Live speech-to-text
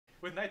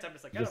With knights, I'm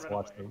just like, You gotta just run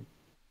watch away. them.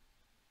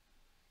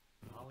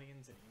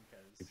 Malians and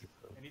Incas.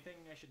 Anything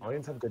I should know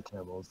Malians have about? good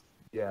camels.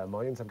 Yeah,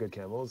 Malians have good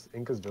camels.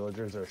 Inca's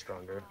villagers are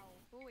stronger.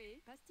 Ohé,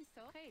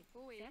 pastisor. Prêt.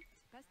 Ohé, certes,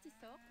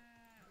 pastisor.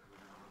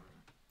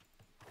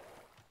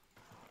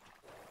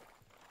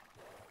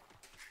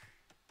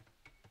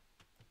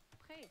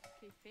 Prêt.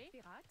 Café.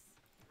 Pirax.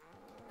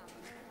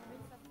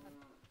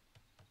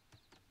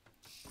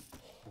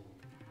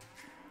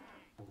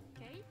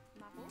 Kate.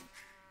 Maro.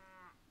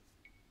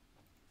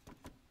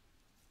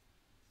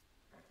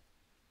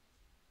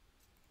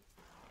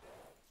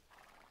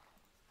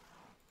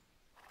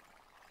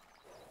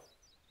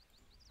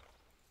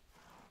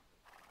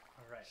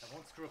 Alright, I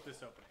won't screw up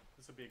this opening.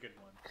 This will be a good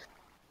one.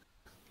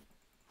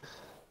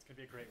 It's gonna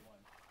be a great one.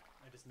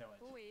 I just know it.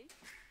 Ohé.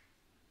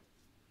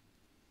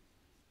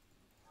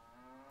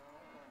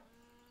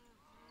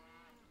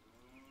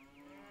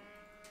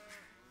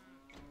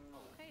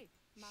 Prêt.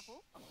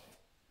 Maro.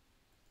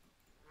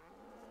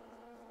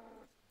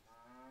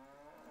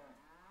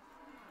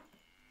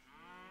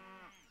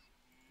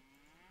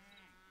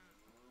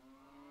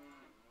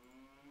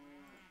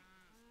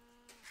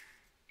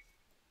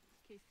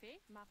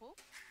 Café. Maro.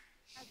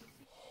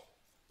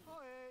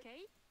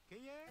 Kate.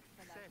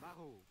 Keye,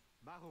 Maro,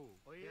 Maro,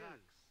 Pirax,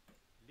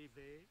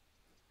 Livé,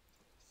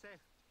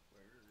 Cerf,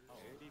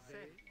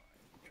 Livé,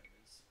 There it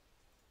is.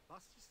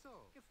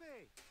 Pastisor,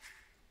 Café.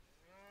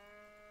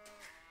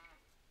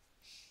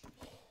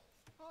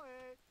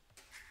 Ohé.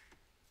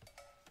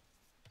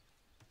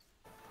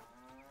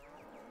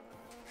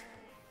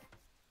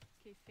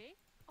 Café.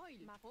 Oil.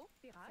 Maro.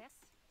 Pirax.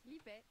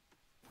 Libet.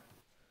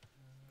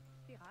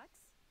 Pirax.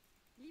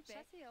 Libet.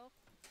 Chasséor.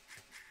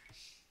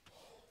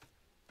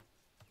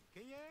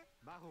 Keye,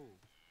 Maro.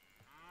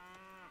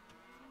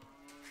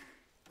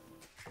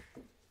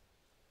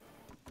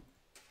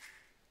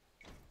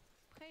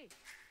 Prêt.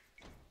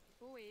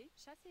 Ohé,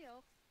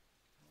 chasséor.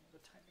 The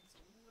timing's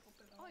a little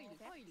bit Oil.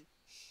 off. Oil.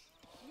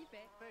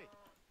 Libet. Prêt.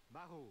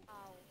 Maro,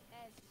 Au.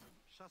 S.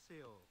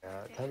 Chasseur.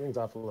 Yeah, timing's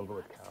off a little bit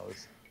with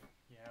cows.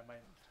 Yeah, my.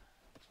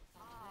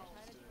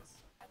 Let's do this.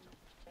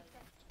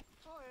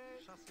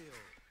 Ohé. Chasseur.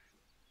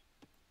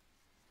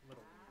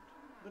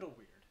 Little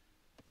weird.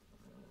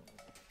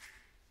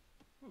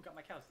 Ooh, got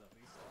my cows though, at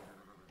least.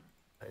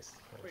 Nice.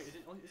 Nice. Wait,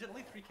 is it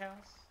only 3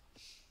 cows?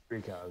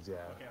 3 cows, yeah.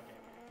 Okay.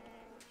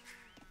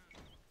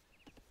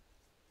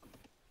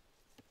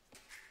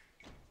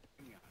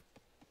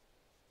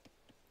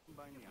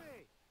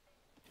 Café.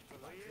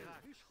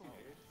 Pirax, Bûcheron,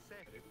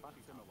 Cerf,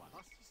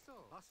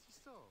 Pastisor,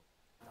 Pastisor.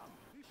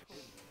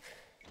 Bûcheron.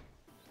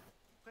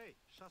 Prêt,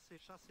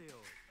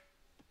 chasseur.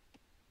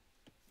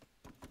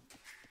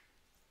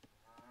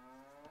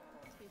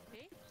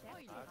 Café.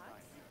 Oil.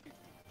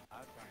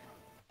 Pirax.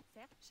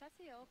 Certes,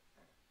 chasséor.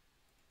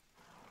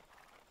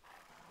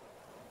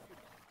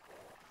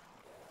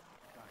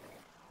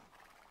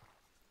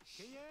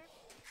 Keye,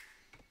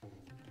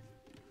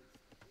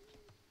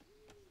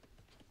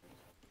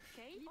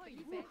 Kate. Oil.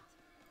 Libet.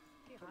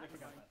 I Pirax.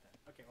 forgot about that.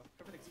 Okay, well,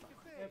 everything's fine.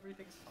 Okay.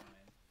 Everything's fine.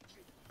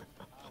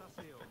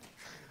 chasseur.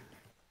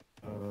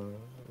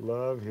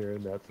 Love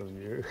hearing that from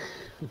you.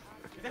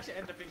 It actually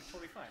ended up being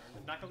totally fine.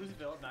 Not gonna lose a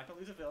village, not gonna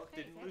lose a village,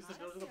 didn't lose the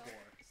village of the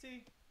boar.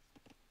 See?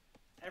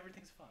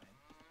 Everything's fine.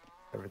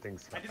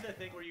 Everything's I fine. did that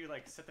thing where you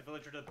like set the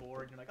villager to the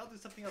board and you're like, I'll do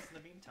something else in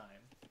the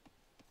meantime.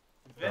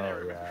 Then I Oh,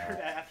 remembered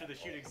yeah. after the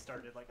shooting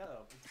started, like,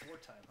 oh, it's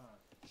wartime, huh?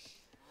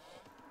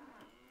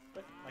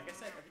 But like I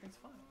said, everything's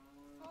fine.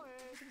 Ohé.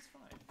 Everything's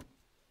fine.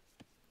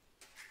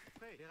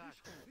 Prêt,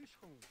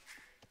 Bûcheron.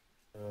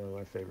 Oh,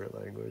 my favorite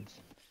language.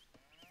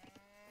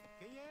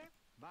 Keye,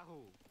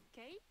 Maro.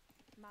 Kate.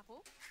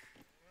 Maro.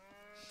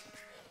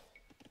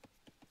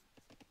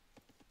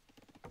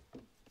 What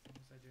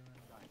was I doing?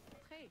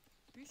 Prêt.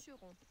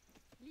 Bûcheron.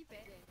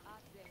 Libet.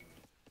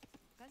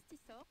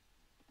 Pastisor.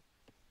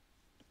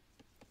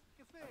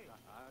 Café.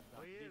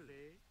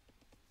 Livé.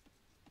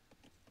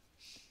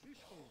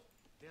 Bûcheron.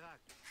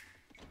 Pirax.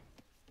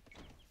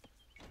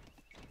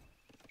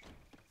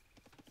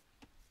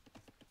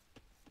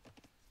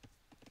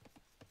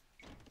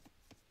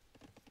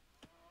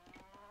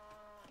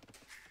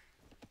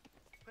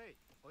 Prêt.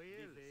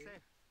 Livé.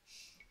 Cerf.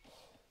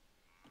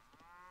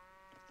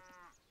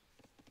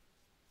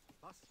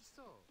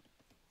 Pastisor.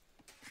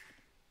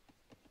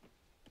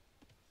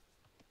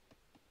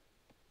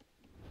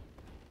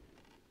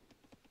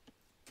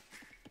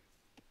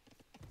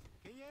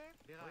 Keye,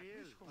 Pirax.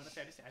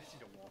 Honestly, I just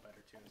need to wall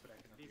better too, is what I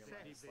can realize.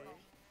 Livé.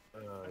 Like,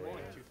 Oh, I'm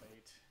rolling yeah. too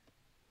late.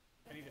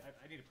 I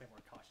need to play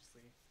more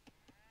cautiously.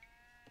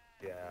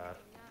 Yeah.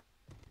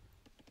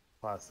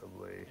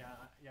 Possibly.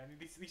 Yeah. I mean,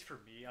 at least for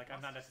me, like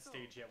I'm not at the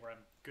stage yet where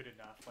I'm good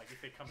enough. Like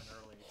if they come in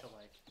early to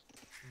like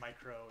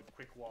micro and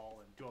quick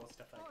wall and do all the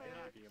stuff like I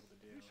need to be able to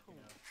do. You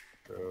know,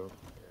 True.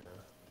 Yeah.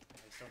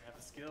 I just don't have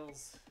the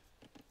skills.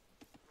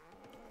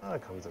 Oh,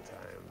 it comes a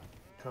time.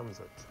 Comes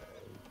a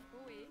time.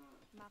 Ohé.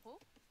 Maro.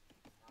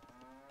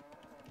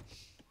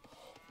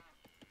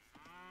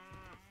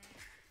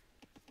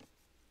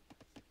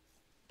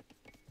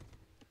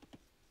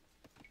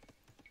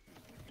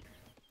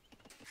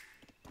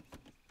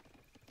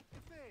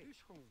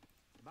 bûcheron,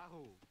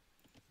 barreau,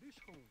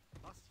 bûcheron,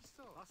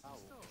 bastisseur,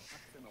 bastisseur,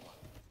 Axenoa.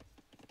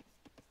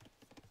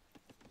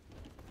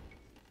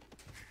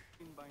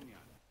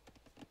 Inbanyan.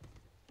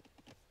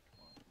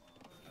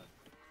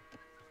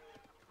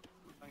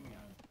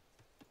 Inbanyan.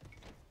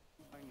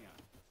 Inbanyan.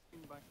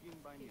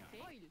 Inbanyan.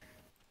 Oil.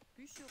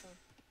 Bûcheron.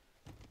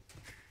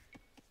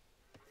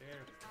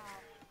 There we go.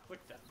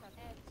 Click that.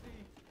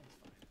 See? That's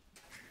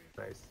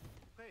fine. Nice.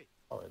 prêt,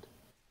 Solid.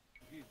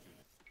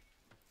 Vision.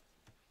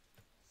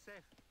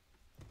 cerf,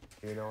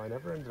 You know, I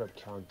never ended up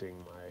counting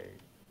my...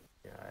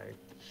 Yeah,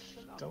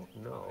 I don't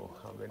know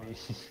how many...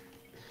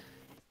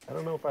 I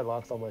don't know if I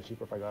lost all my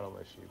sheep or if I got all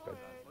my sheep. I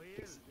oil,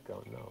 just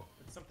don't know.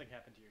 But something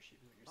happened to your sheep,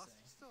 is what you're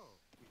saying. bastisseur,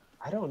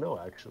 I don't know,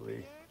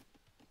 actually.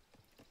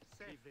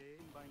 cerf,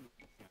 Inbanyan.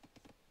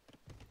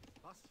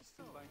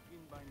 bastisseur,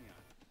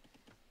 Inbanyan.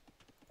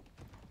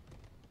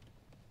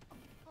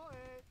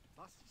 ohé,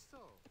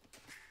 bastisseur,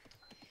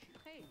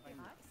 Prêt.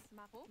 Verax.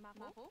 Maro.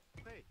 Maro.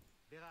 prêt,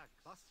 bérac,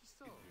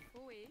 bastisseur,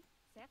 Ohé.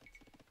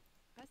 Certes.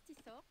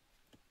 Pastissor.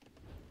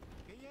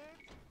 cueillet,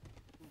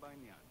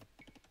 Inbanyan.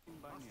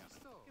 Inbanyan.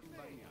 bastisseur,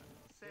 Inbanyan.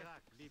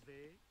 bérac,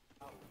 livé,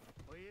 Au.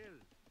 oil,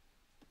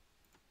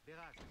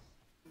 bérac,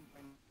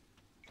 Inbanyan.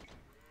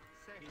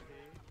 cerf,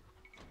 livé,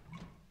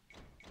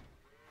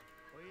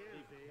 oil,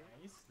 livé,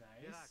 Nice,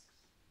 nice. bérac,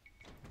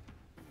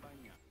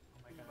 Inbanyan. Oh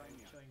my god,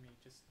 you're killing me.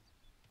 Just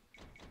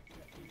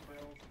keep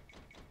build.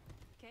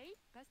 Kay.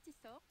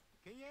 Pastissor.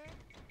 cueillet,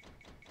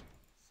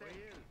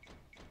 oil,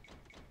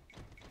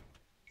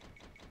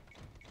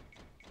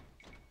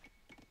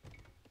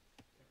 There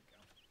we go.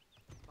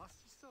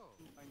 bastisseur,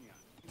 Inbanyan.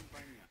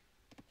 Inbanyan.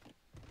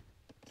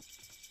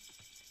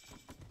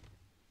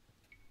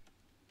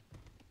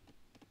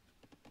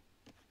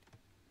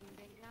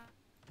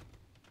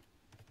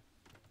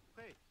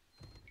 prêt,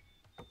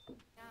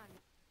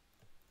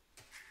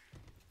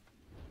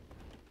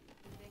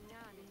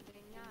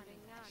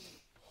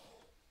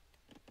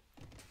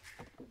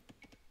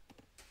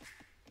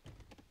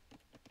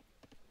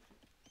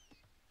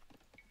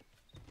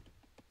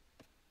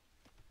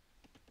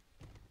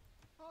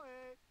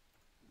 ohé,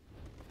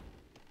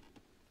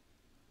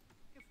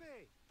 que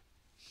fait,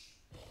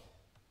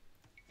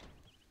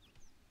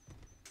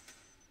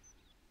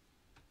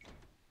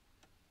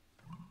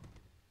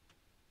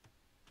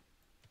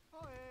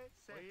 ohé,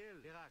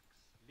 cerf, bérac,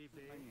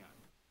 livé, Inbanyan.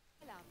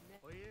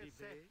 oil,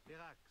 livé,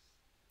 bérac,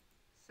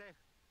 cerf,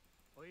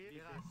 oil,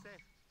 bérac,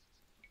 cerf,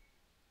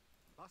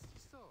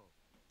 bastisseur,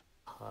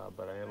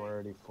 But I am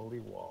already fully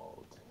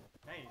walled.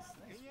 Nice,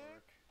 nice Yeah.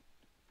 work.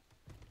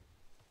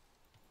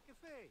 que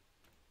fait,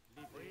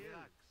 livé,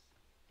 bérac,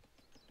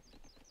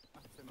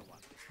 Axenoa.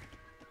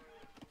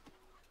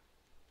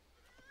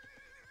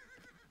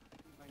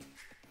 Inbanyan.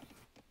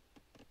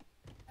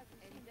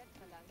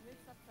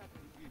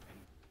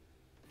 Vision.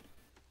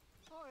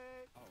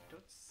 ohé,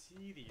 Don't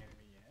see the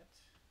enemy yet.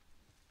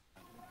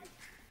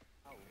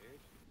 Au.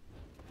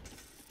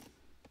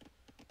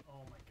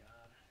 Oh my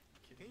god. Are you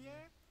kidding me?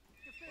 cueillet,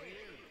 que fait,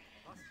 oil,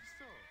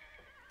 bastisseur,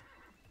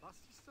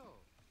 bastisseur,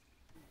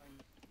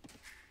 Inbanyan.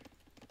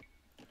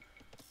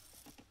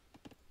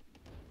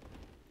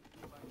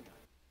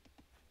 Inbanyan.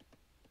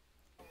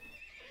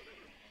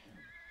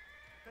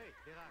 prêt,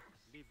 bérac,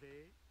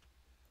 livé,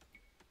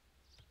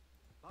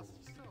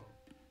 bastisseur,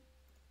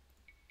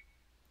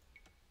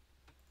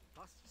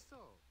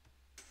 bastisseur,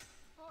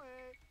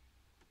 ohé,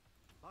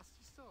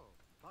 bastisseur,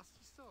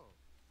 bastisseur,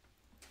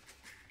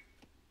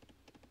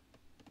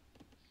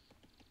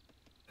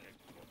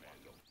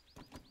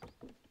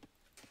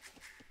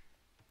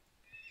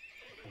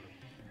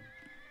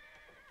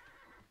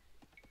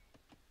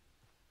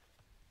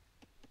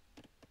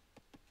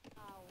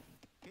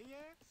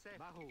 cueillet, cerf,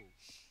 barreau,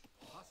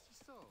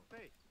 bastisseur,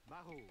 prêt,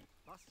 barreau,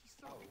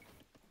 bastisseur,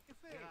 que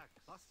fait, bérac,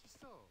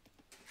 bastisseur,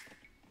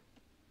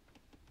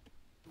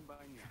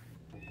 Inbanyan.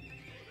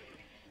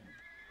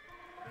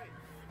 prêt,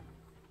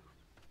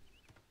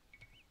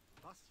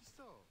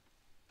 bastisseur,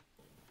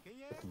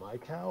 cueillet, It's my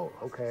cow?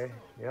 Okay,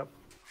 yep.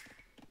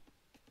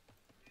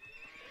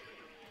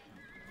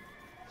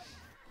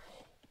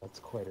 That's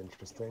quite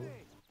interesting.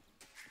 fait,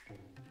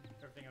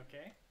 Everything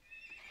okay?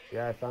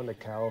 Yeah, I found a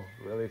cow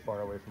really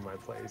far away from my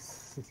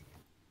place.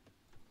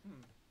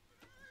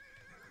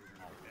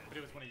 But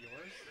it was one of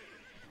yours?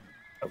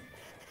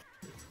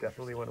 It's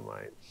definitely one of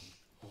mine.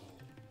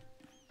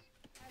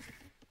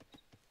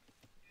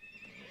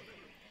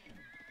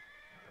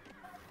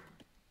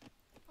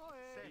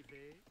 ohé,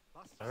 livé,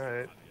 bastisseur,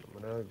 Alright,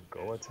 I'm gonna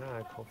go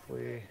attack.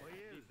 Hopefully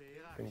oil,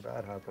 bérac, nothing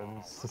bad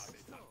happens.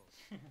 bastisseur,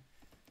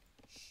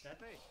 That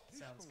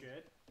sounds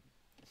good.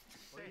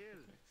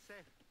 oil,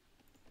 cerf,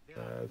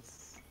 bérac,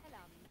 That's...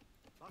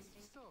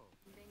 bastisseur,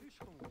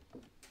 bûcheron,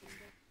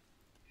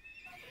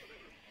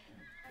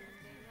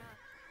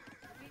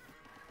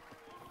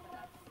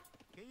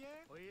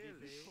 cueillet, oil,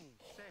 bûcheron,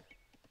 cerf,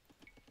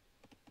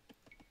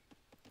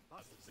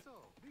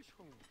 bastisseur,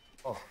 bûcheron,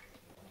 Oh.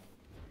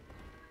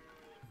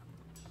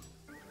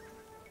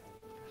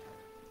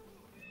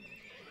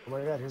 Oh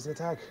my god, here's the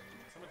attack.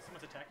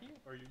 Someone's attacking you?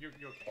 Or you're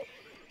okay?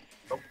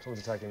 Oh,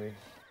 someone's attacking me.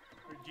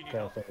 Or do you need Okay,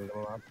 I help? fended him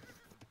off.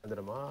 Fended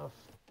him off.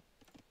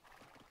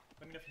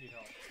 Let me know if you need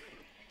help.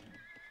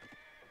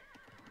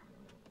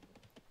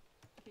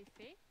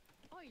 Café.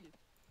 Oil.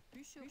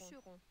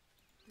 Bûcheron.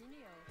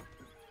 Mineur.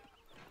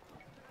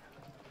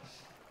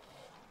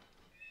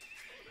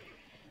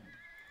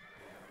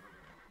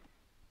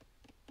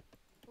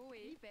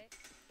 Ohé. Libet.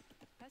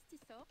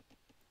 Pastisseur.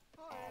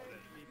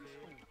 Libé.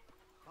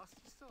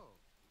 Pastisseau.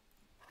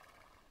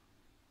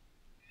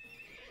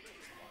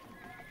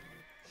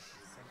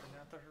 Sending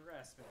out the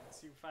harassment. Let's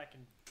see if I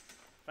can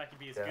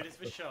be as Yeah. good as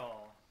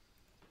Vishal.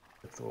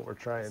 That's what we're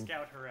trying.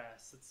 Scout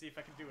harass. Let's see if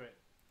I can do it.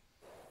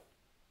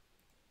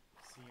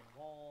 Seeing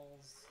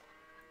walls.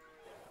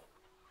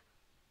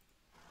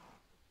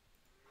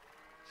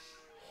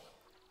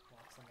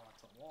 Lots and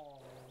lots of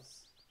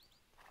walls.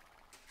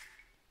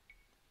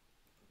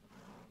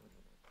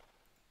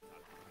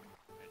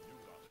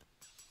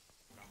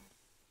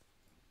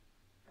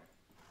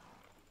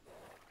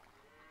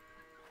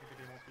 Maybe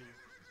they won't be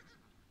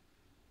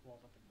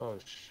walled up. Oh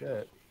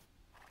shit.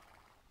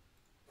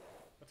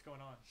 What's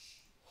going on?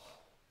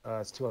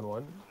 It's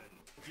 2-on-1.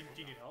 Do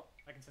you need help?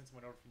 I can send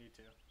someone over if you need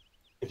to.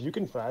 If you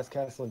can fast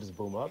castle and just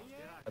boom up,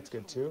 that's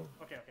good too.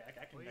 Okay, I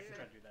can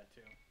try to do that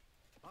too.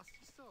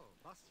 Pastisseau.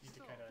 Need to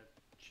Pastisseau. kind of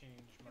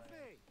change my.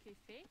 Café.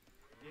 Café.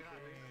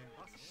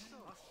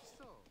 Pastisseau.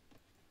 Pastisseau.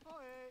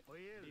 Ohé.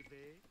 Ohé.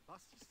 Libé.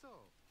 Pastisseau.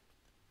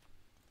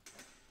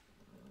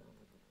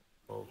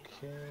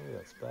 Okay,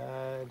 that's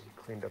bad.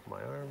 Cleaned up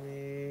my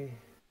army.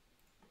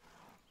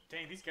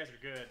 Dang, these guys are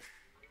good.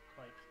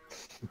 Like,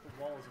 the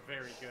wall is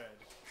very good.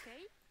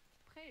 Okay.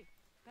 Prêt.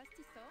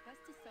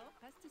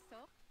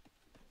 Pastisseur.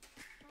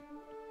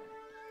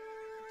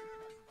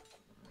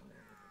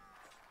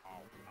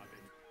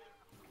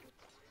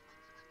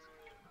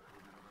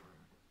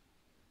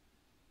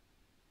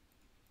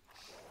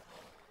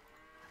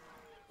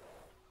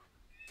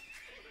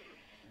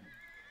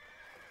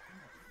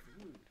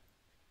 Food.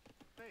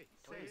 Hey,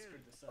 Really say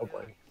screwed this Oh up.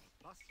 boy.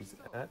 He's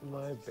Pastisseau. at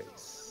my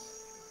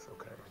base.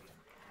 Okay.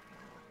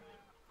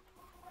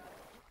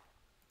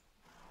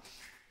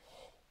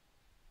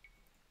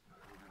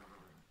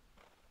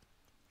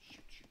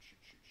 Shoot.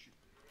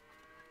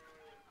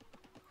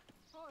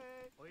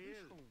 Ohé. Ohé.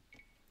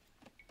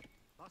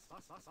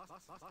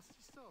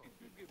 Pastisseau.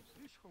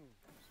 Bûcheron.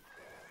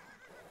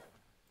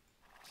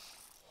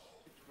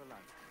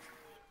 Verlangt.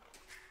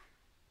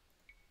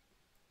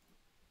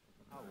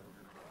 Au.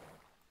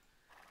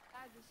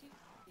 아저씨.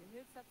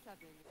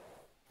 힐삽사벨.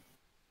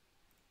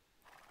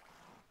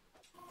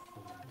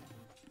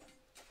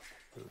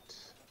 Shoot.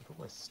 I put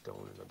my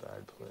stone in a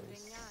bad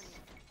place. 랭냐니.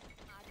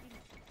 아딘.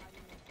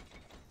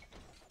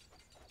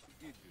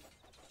 Vídeo.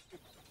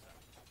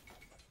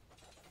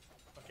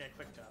 Okay, I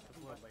clicked up. It's a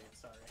little late,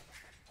 sorry.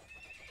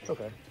 It's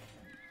okay. At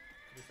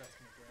least that's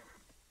gonna get.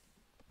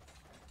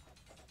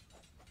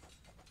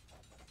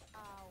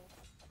 아우.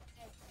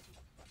 엣지.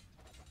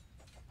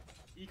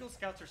 Eagle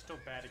Scouts are still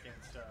bad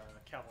against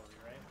cavalry,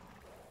 right?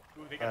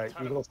 Ooh, they got a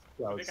ton Eagle of.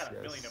 Ooh, they Scouts, got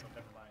a million yes. of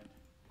them. Never mind.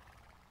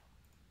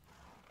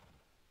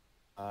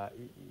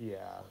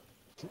 Yeah.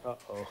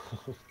 Uh-oh.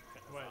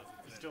 What?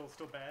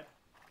 Still bad?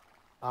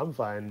 I'm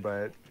fine,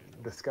 but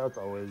the scouts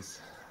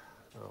always...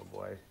 Oh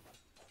boy.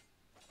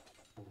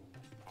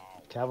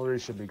 Cavalry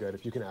should be good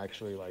if you can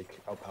actually, like,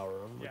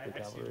 outpower them Yeah, with the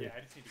cavalry. I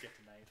just need to get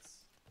to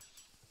knights.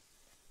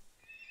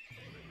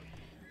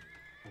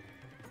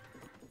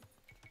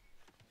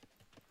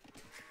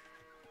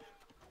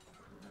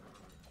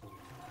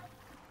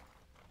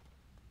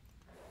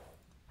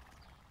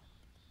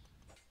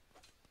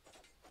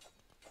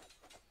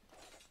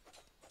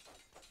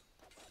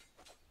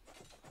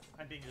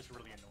 I'm being just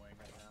really annoying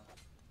right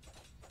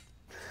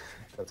now.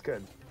 That's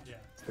good. Yeah.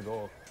 That's the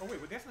goal. Oh wait,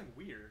 they have something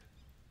weird.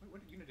 Wait,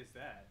 what unit is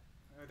that?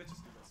 Oh, that's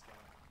just Eagle Scout.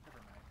 Never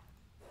mind.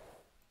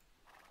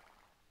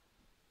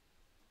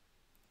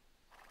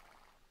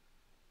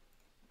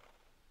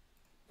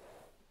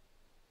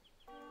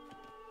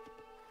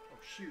 Oh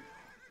shoot.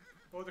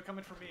 Oh, they're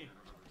coming for me.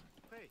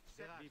 Hey,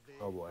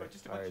 Libé. Oh boy. Oh,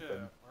 just a bunch Alright of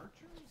then.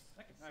 archers?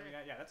 I mean,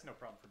 yeah, that's no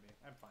problem for me.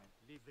 I'm fine.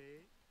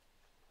 Libé.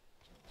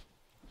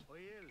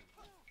 Ohé.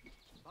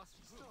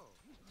 Pastisseau.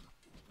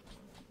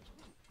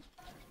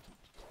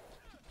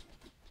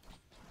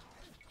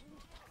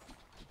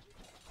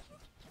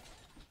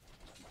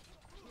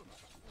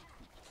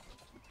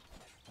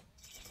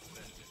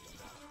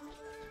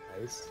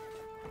 Nice.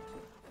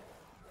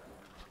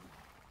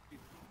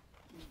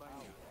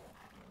 Embainhar.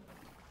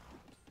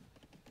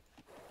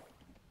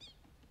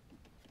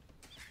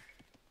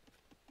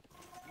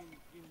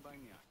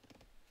 Embainhar.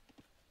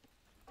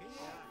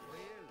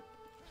 Ohé.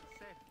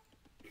 Sec.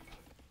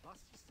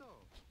 Pastisseau.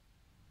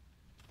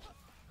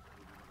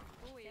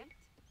 Ohé.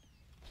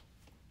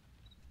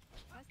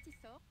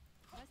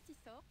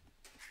 Pastisseur.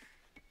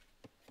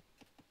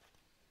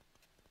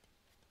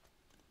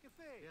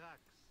 Café.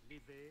 Virax.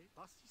 Libé.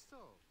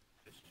 Pastisseau.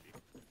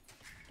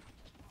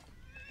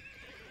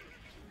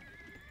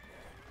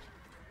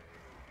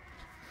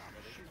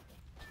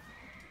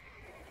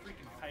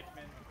 Freaking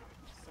pikemen.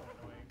 So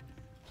annoying.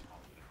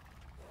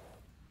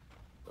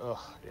 Ugh,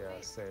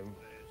 yeah, same.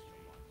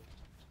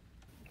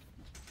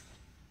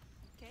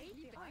 Okay,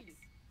 Virax.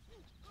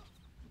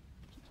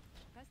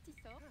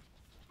 Pastiso.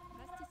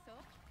 Pastiso.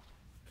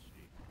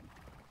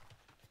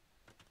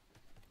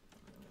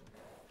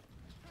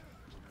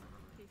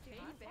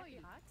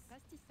 Virax.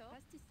 Pastiso.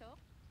 Pastiso.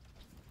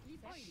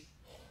 Liboil.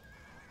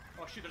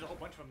 Oh shoot, there's a whole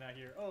bunch of them out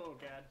here. Oh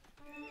god.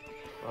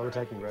 I'm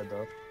attacking red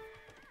though.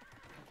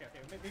 Okay,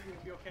 okay, maybe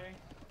we'll be okay.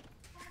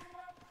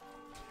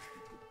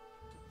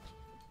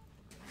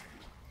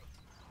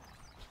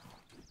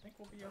 I think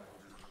we'll be okay.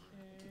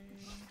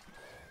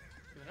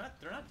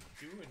 They're not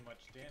doing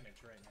much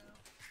damage right now.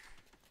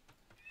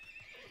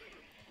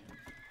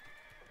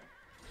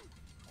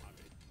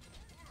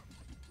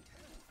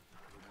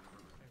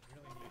 I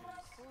really need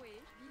is Oe.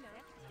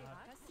 Vilain.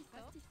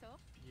 Pastiso. Pastiso.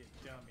 be a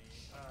dummy.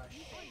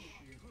 Shoot.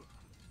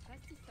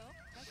 Pastiso.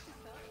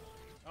 Pastiso.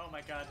 Oh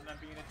my god, and I'm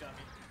being a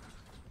dummy.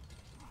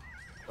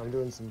 I'm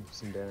doing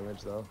some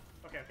damage though.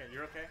 Okay, okay,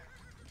 you're okay?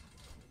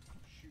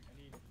 Shoot, I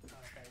need...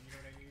 okay, you know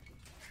what I need?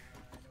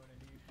 I know what I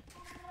need.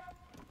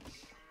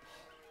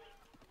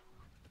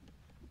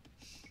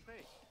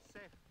 Prêt,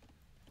 c'est.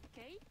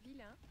 Okay,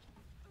 vilain.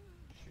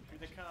 Shoot, here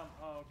they come.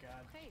 Oh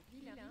god. Très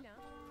vilain. Vilain.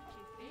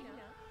 J'ai fait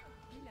vilain.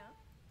 Vilain.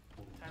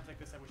 Times like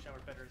this, I wish I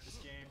were better at this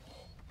game.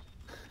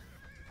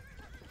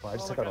 Well, I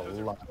just oh took my out god,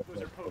 a lot of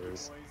those are poker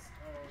players. boys.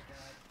 Oh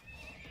god.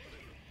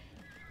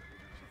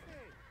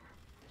 Fait.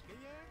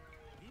 Gaillard,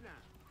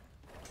 vilain.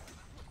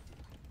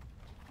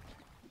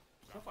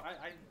 So far, I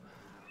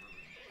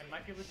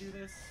might be able to do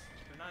this.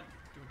 They're not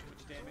doing too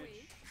much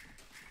damage.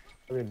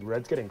 I mean,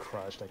 red's getting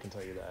crushed. I can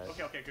tell you that.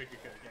 Okay, okay, good,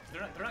 good, good.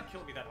 Yeah, they're not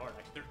killing me that hard.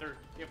 Like, they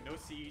have no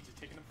siege. It's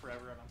taking them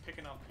forever, and I'm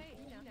picking up. Très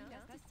vilain.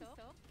 Vilain.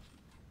 Pastiso.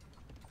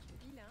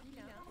 Vilain.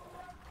 Vilain.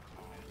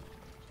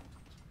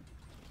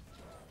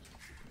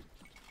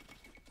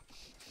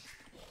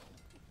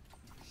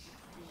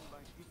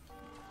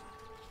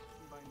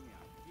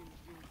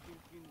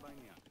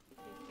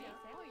 J'ai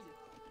fait oil.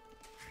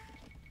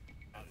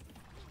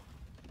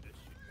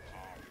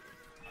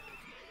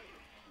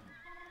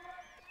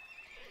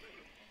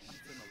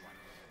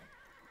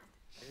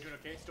 You doing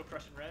okay? Still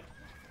crushing red?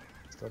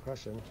 Still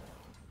crushing.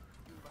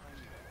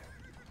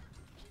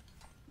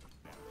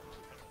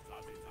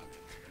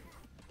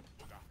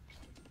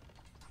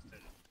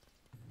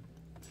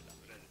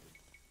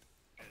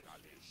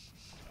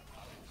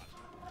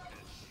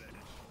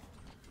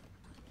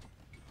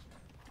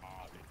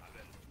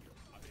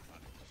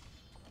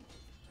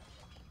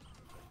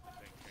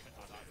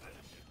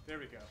 There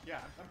we go.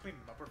 Yeah, I'm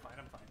cleaning them up. We're fine.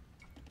 I'm fine.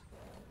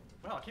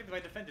 Well, I can't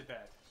believe I defended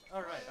that.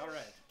 All right, all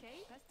right.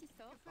 Okay,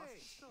 pastiso.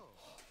 Pastiso.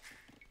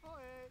 Oe.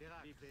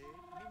 Virax.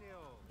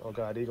 Mineo. Oh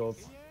god, eagles.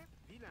 Gaillard,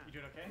 vilain. You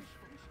doing okay?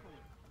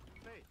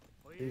 Prêt.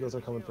 Eagles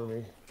are coming for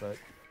me, but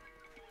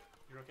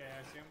You're okay,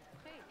 I assume.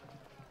 Très.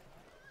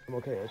 I'm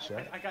okay-ish,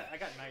 yeah. I got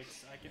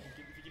knights. I can. If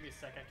you give me a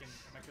sec, I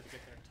might be able to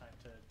get there in time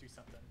to do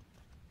something.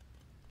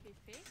 J'ai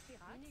fait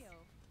Virax. Mineo.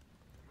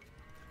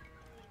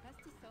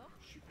 Pastiso.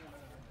 Shoot.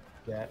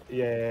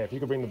 Yeah, if you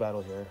could bring the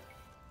battle here.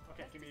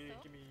 Okay, give me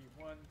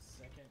 1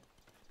 second.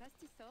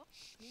 Pastiso.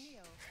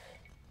 Mineo.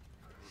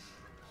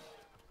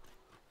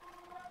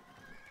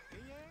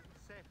 Gaillard,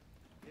 c'est.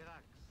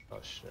 Virax. Oh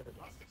shit.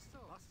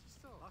 Pastiso.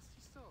 Pastiso.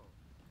 Pastiso.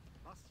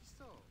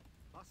 Pastiso.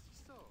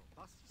 Pastiso.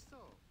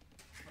 Pastiso.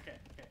 Okay,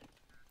 okay.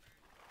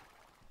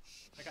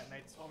 I got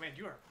knights. Oh man,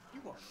 you are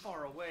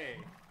far away.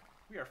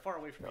 We are far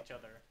away from each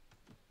other.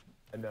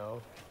 I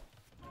know.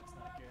 That's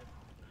not good.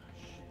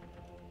 Shoot.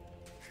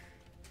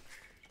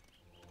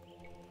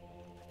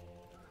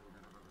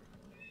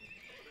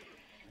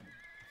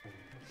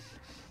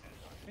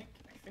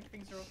 I think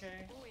things are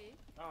okay. Oe.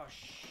 Oh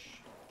shh.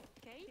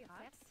 Okay,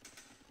 Virax.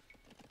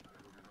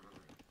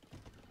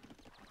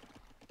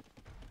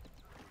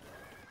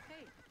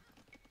 Très.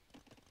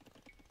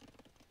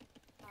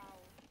 Ow.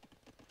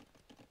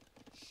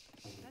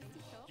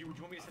 Pastiso. Do you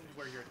want me to send it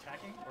where you're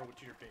attacking or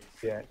to your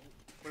base? Yeah,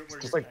 Where it's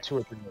you're just like attacking? 2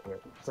 or 3 right here.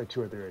 It's like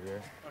 2 or 3 right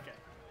here. Okay.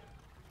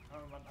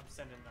 I'm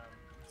sending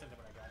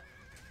what I got.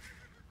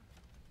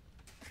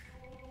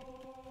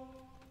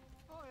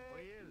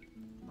 Oel.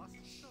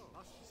 Pastiso.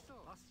 Pastiso.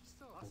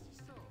 Pastiso.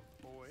 Pastiso.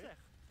 Oe.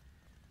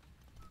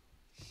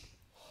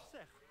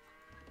 Certes.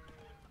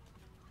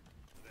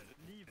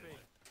 Livré.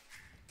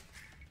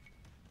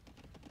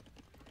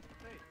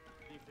 Prêt.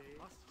 Livré.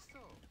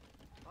 Pastiso.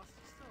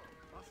 Pastiso.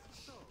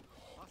 Pastiso.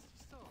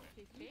 Pastiso.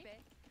 J'ai fait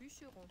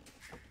bûcheron.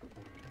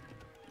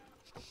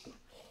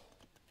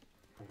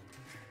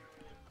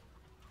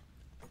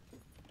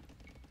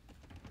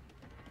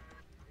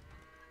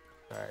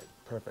 Alright,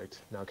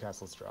 perfect. Now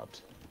castle's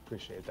dropped.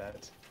 Appreciate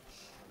that.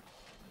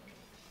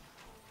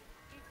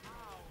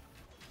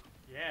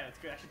 Yeah, it's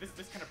good. Actually,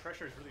 this kind of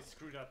pressure has really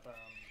screwed up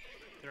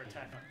their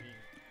attack on me.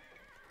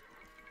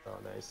 Oh,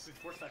 nice.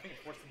 I think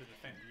it forced them to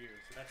defend you,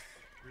 so that's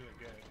really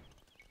good.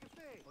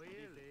 Fait.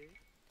 Oel.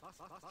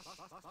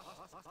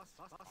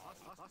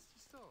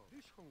 Pastiso.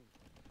 Bûcheron.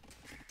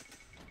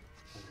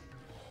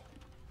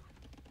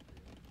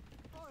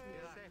 Oe.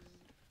 Certes.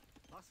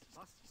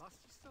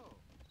 Pastiso.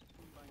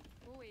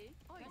 Oe.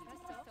 Oil.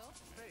 Pastiso.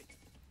 Hey.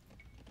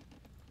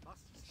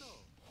 Pastiso.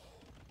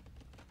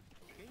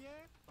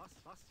 Keye.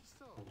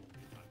 Pastiso.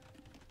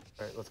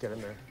 Alright, let's get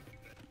in there.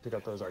 Pick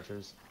up those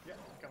archers. Yeah,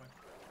 coming.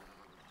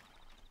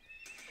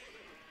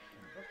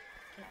 Oh,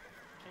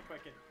 can't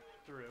quite get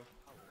through.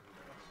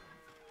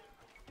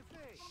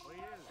 Hey. Oil.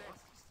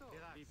 Pastiso.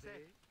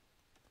 Libe.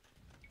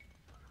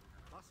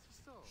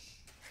 Pastiso.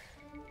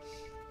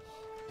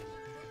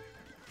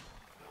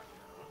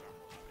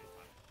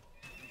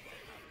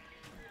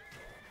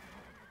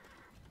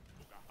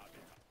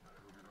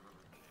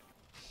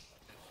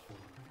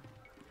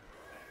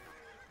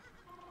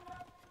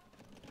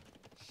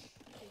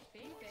 C'est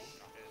fait.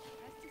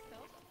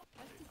 Pastiso.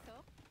 Pastiso.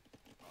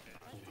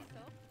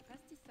 Pastiso.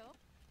 Pastiso.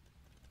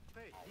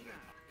 Hey. Dina.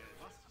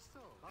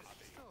 Pastiso.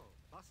 Pastiso.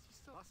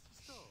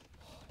 Pastiso.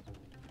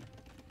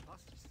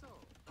 Pastiso.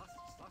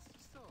 Pastiso.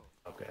 Pastiso.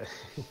 Okay.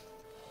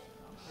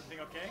 Everything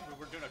okay?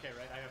 We're doing okay,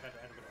 right? I had to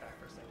look back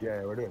for a second.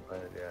 Yeah, we're doing fine,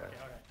 yeah.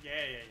 Okay, alright.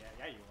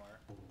 Yeah, you are.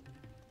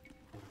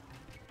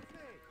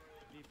 Hey.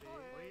 Libe.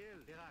 Oil.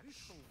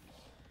 Bûcheron.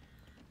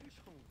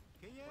 Bûcheron.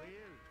 Keye.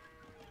 Oil.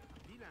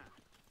 Dina.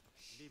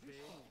 Libe.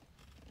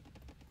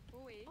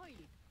 Oil.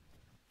 Oil.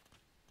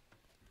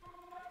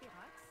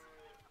 Pirax.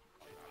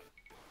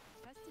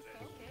 Pastiso.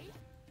 Ok.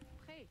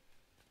 Prêt.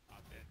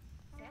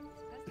 Certes.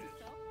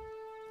 Pastiso.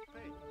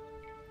 Hey.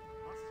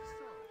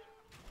 Pastiso.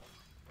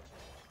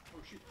 Oh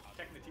shoot,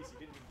 attacking the TC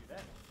didn't even do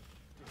that.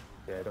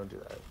 Yeah, don't do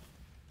that.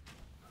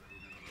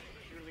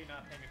 Purely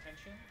not paying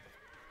attention.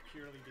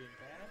 Purely being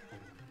bad.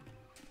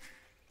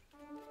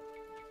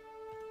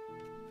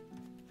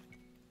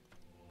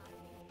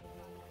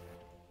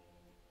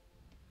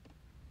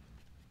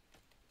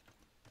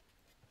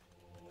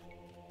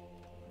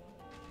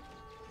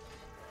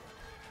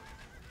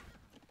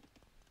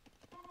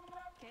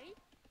 Ok.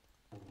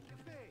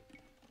 Hey.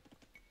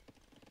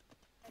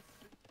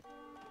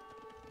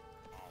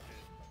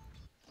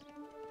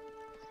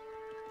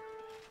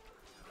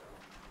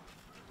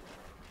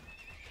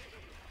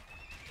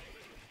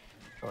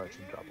 Oh, I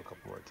should drop a couple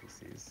more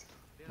TCs.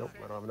 Nope,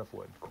 I don't have enough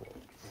wood. Cool.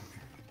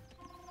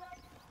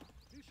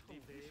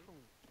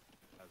 Bûcheron.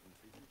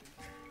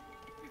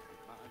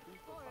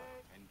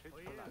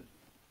 Bûcheron.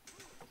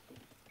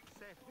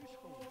 C'est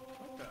bûcheron.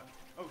 What the?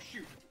 Oh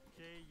shoot.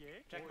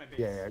 Keye. Check my base.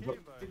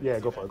 Yeah,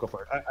 go for it, go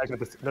for it. I got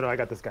this. No, I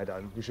got this guy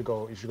done. You should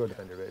go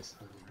defend your base.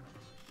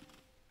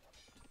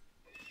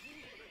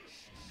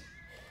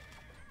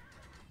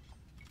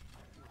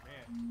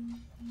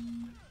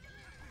 Man.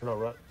 No,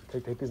 run.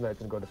 Take these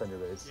knights and go defend your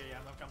base. Yeah,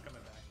 I'm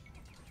coming back.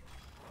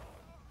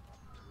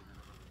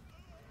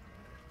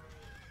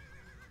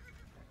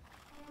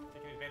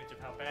 Taking advantage of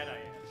how bad I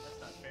am.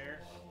 That's not fair.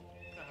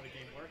 That's not how the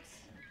game works.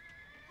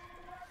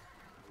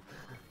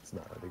 It's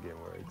not how the game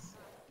works.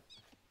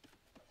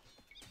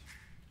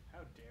 How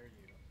dare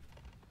you?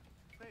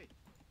 Hey.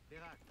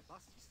 Berac.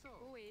 Pastiso.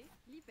 Oé.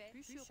 Libet.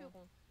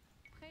 Bûcheron.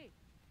 Prêt.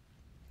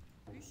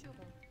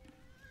 Bûcheron.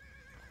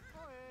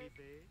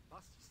 Libe.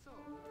 Pastiso.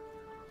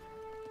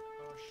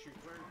 Oh shoot,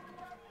 where?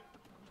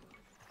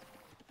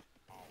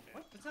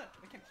 What? That's not.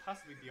 That can't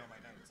possibly be all my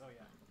knights. Oh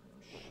yeah.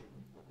 Shoot.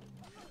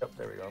 Yep,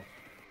 there we go.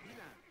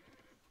 Dina.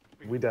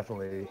 Wait, We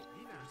definitely.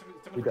 Dina.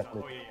 someone we was-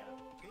 definitely- Oh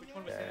yeah. Which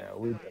one was Yeah, him?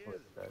 we definitely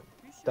did that.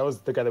 That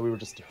was the guy that we were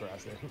just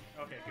harassing.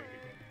 Okay, good.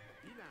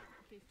 Dina.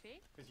 C'est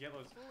fait. Because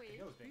yellow's Oui,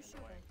 being bûcheron.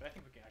 annoying, but I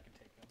think I can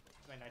take him.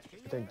 My knights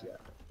I think, yeah.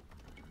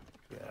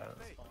 Yeah.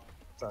 Hey.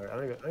 Sorry,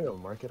 I'm gonna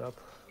mark it up.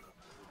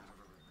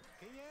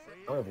 Keye.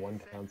 I only have one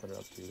town center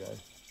up to you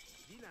guys.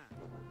 Dina.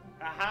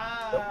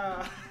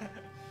 Aha!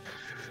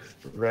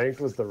 Ranked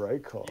was the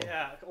right call.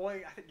 Yeah, well,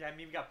 I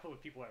mean, we got put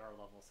with people at our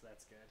level, so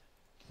that's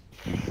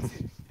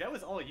good. That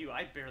was all you.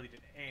 I barely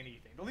did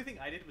anything. The only thing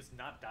I did was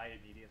not die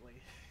immediately.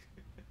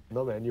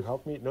 No, man, you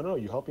helped me. No,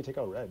 you helped me take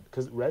out Red.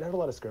 Because Red had a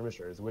lot of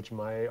skirmishers, which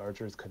my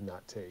archers could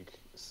not take.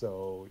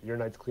 So your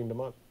knights cleaned them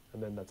up,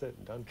 and then that's it.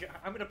 I'm done.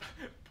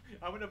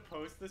 I'm gonna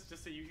post this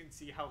just so you can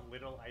see how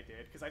little I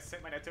did, because I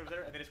sent my knights over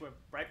there and then it just went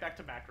right back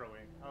to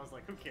macroing. I was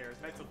like, who cares?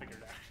 Knights will figure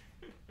it out.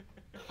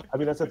 I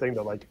mean, that's the thing,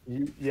 though. Like,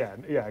 yeah,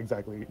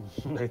 exactly.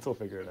 Knights will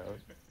figure it out.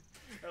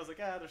 I was like,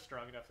 they're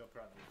strong enough. They'll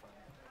probably be fine.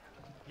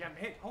 Yeah,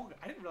 man. Oh,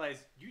 I didn't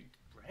realize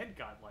Red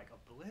got like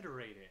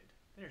obliterated.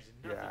 There's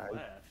nothing Yeah,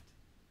 left.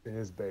 In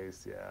his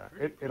base, yeah.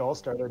 It all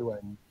started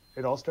when...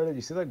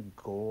 You see that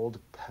gold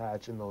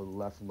patch in the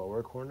left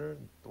lower corner?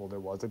 Well, there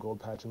was a gold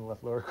patch in the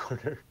left lower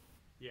corner.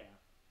 Yeah.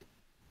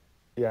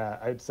 Yeah,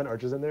 I sent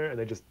archers in there, and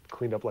they just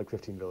cleaned up like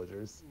 15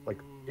 villagers, like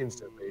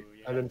instantly. Ooh,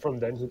 yeah. And then from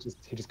then, he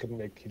just couldn't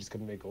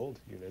make gold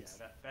units.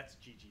 Yeah, that's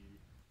GG.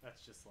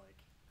 That's just like.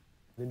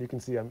 Then you can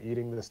see I'm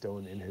eating the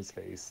stone in his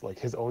face, like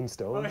his own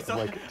stone. Oh, I saw,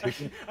 like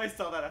taking, I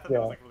saw that. I thought Yeah.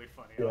 that was like really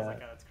funny. I was Yeah. like,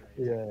 that's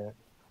great. yeah.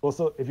 Well,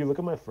 so if you look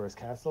at my first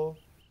castle,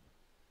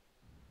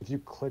 if you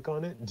click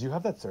on it, do you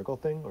have that circle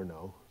thing or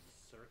no?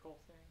 Circle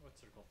thing? What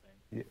circle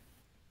thing?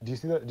 Do you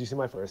see that? Do you see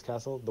my first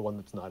castle, the one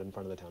that's not in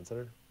front of the town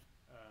center?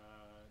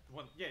 The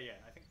one. Yeah.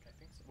 I think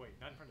so. Wait,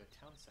 not in front of the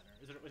town center.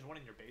 Is there one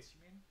in your base?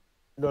 You mean?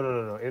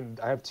 No. And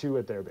I have two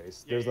at their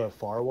base. Yeah, There's yeah. a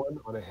far one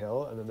on a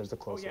hill, and then there's a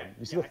close yeah, one.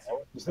 You see yeah, the I see far,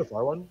 it. you see the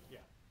far one? Yeah.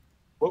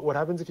 What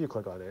happens if you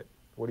click on it?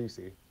 What do you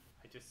see?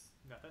 I just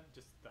nothing.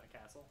 Just the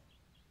castle.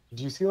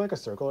 Do you see like a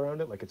circle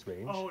around it, like its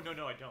range? Oh no,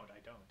 I don't. I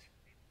don't.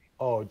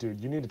 Oh, dude,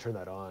 you need to turn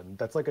that on.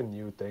 That's like a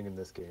new thing in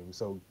this game.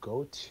 So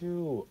go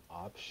to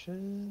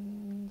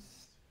options.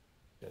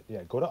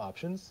 Yeah, go to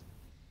options.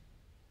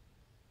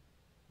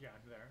 Yeah,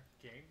 I'm there.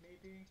 Game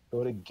maybe.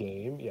 Go to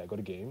game. Yeah, go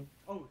to game.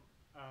 Oh,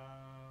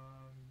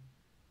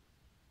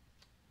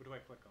 what do I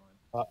click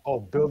on? Oh,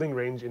 building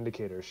range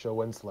indicator. Show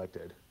when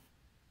selected.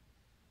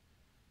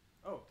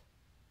 Oh,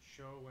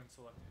 show when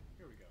selected.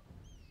 Here we go.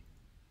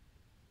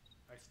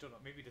 I still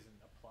don't. Maybe it doesn't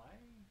apply.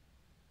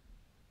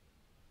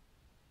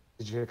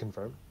 Did you hit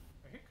confirm?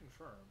 I hit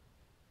confirm.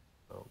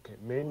 Okay,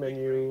 main Building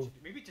menu. range-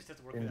 Maybe it just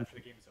doesn't work after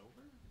the game's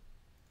over.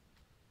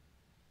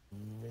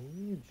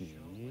 Maybe.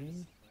 Show when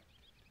selected.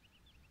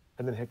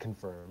 And then hit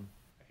confirm.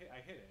 I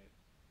hit it,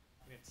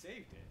 and it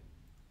saved it.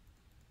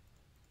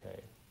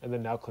 Okay. And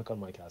then now click on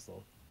my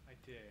castle. I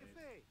did.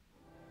 Hey,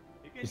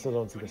 Maybe I You still need to-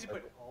 don't see do I the need to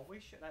put circle.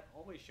 always show. That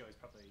always show is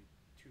probably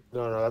too much.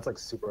 No, that's like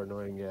super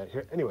annoying. Yeah.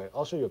 Here. Anyway,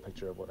 I'll show you a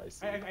picture of what I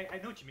see. I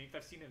know what you mean. 'Cause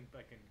I've seen it in,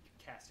 like in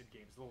casted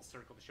games, a little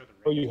circle to show the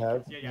range. Oh, you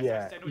have? Yeah.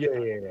 Yeah, I know what you're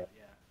talking about,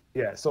 yeah.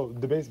 Yeah. So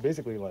the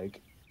basically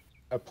like,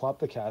 I plop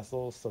the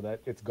castle so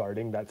that it's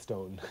guarding that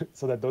stone,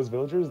 so that those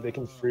villagers they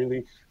can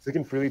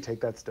freely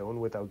take that stone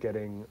without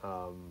getting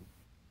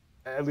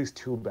at least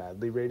too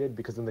badly raided,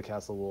 because then the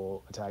castle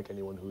will attack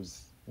anyone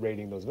who's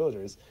raiding those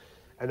villagers.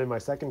 And then my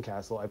second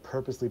castle, I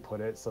purposely put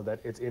it so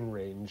that it's in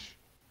range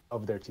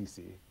of their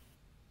TC.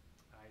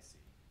 I see.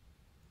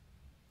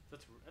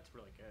 That's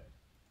really good.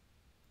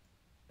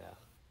 Yeah.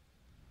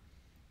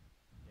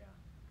 Yeah.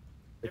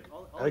 Like, Yep,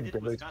 all I I like did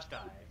barely- was not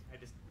die. I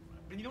just.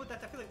 But you know what? I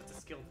feel like that's a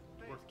skill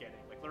worth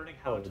getting. Like learning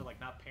how Oh. to like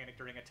not panic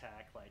during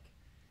attack. Like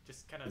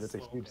just kind of That's a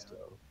slow huge down.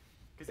 skill.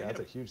 'Cause Yeah, they had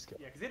that's a huge skill.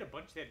 Yeah, because they had a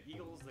bunch. They had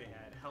eagles. They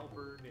had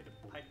halberd. They had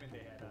a pikeman.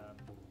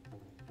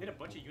 They had a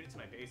bunch of units in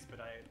my base, but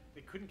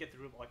they couldn't get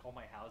through like all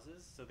my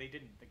houses, so they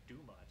didn't like do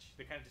much.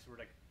 They kind of just were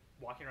like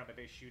walking around my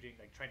base shooting,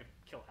 like trying to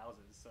kill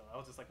houses. So I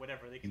was just like,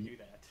 whatever, they can do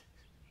that.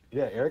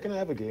 Yeah, Eric and I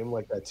have a game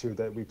like that too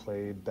that we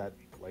played that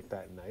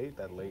night,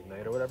 that late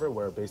night or whatever,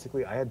 where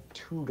basically I had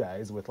two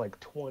guys with like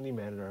 20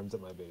 man-at-arms at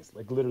my base,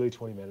 like literally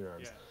 20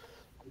 man-at-arms.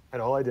 Yeah.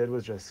 And all I did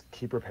was just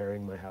keep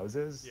repairing my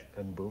houses Yeah.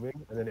 and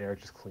booming, and then Eric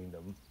just cleaned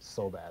them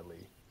so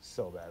badly.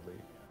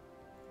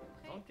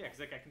 Oh, yeah, because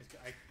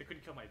like they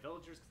couldn't kill my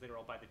villagers because they were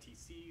all by the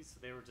TCs, so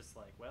they were just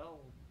like, well,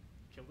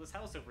 kill this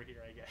house over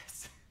here, I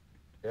guess.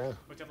 Yeah.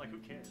 Which I'm like, who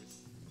cares?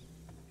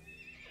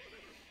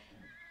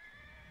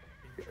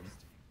 Interesting.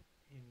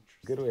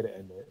 Good way to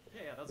end it.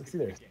 Yeah, that was a Let's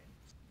good, see good game.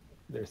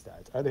 their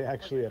stats. Are they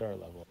actually at our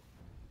level?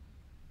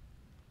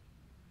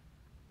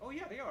 Oh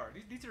yeah, they are.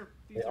 These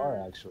They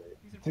are actually.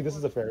 these are See, this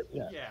is a people- fair.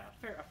 Yeah. Yeah,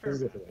 a This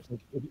is a fair amount.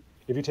 fair.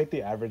 If you take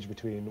the average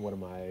between what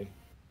am I,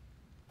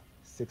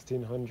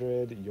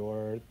 1600,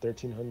 you're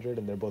 1300,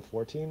 and they're both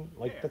 14,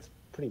 like Yeah. that's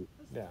pretty.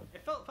 Yeah.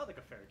 It felt like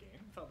a fair game.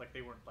 It felt like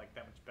they weren't like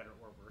that much better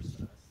or worse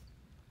than us.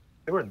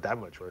 They weren't that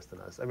much worse than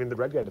us. I mean, the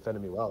red guy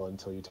defended me well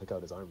until you took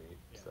out his army.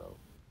 Yeah. So,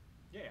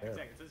 Yeah, Yeah.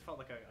 exactly. So this felt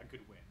like a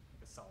good win,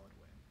 like a solid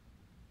win.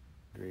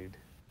 agreed.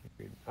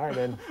 All right,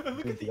 man.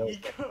 Look at the That was-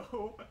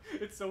 eco.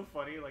 It's so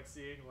funny, like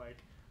seeing like,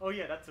 oh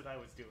yeah, that's what I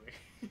was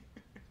doing.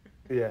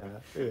 Yeah.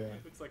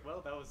 It's like,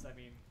 well, that was. I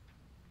mean,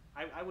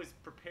 I was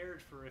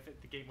prepared for if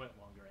the game went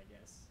longer. I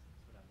guess.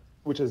 That's what I was.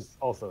 Which is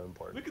also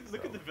important.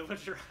 Look at the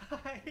villager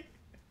high.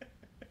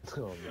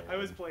 Oh man. I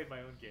was playing my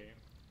own game.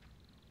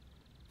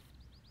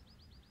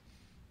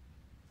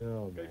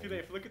 Oh But if you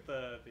man. look at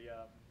the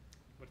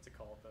what's it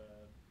called,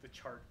 the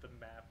chart, the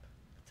map,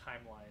 the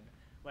timeline.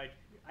 Like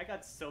I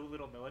got so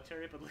little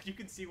military, but like you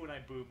can see when I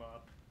boom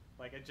up,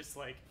 like I just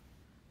like,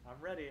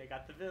 I'm ready. I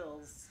got the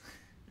vills.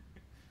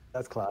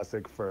 That's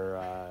classic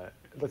for.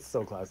 That's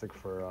so classic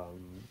for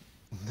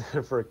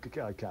for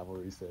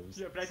cavalry sims.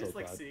 Yeah, but I So just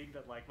like classic. seeing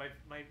that like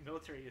my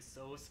military is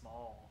so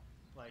small.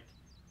 Like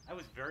I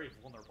was very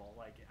vulnerable.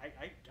 Like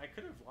I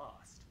could have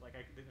lost. Like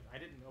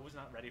I was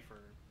not ready for,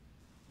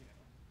 you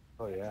know.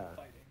 Oh actual yeah.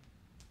 Fighting.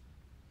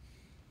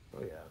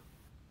 Oh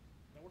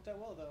yeah. It worked out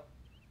well though.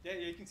 Yeah,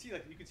 you can see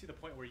the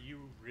point where you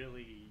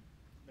really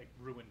like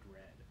ruined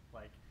red.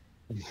 Like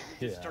it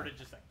just Yeah. started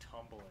just like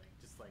tumbling,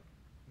 just like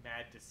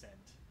mad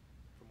descent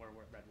from where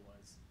red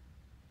was.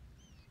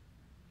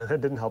 It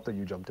didn't help that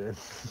you jumped in.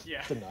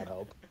 Yeah. Did not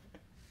help.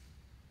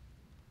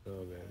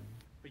 Oh man.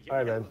 But yeah, All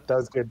right, yeah, man. That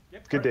was good.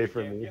 Yep, Good day perfect,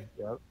 for yeah, me. yep.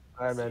 Yep. All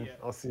right, See man. ya.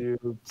 I'll see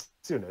you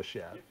soonish.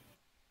 Yeah. Yep.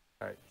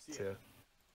 All right. See See ya. ya.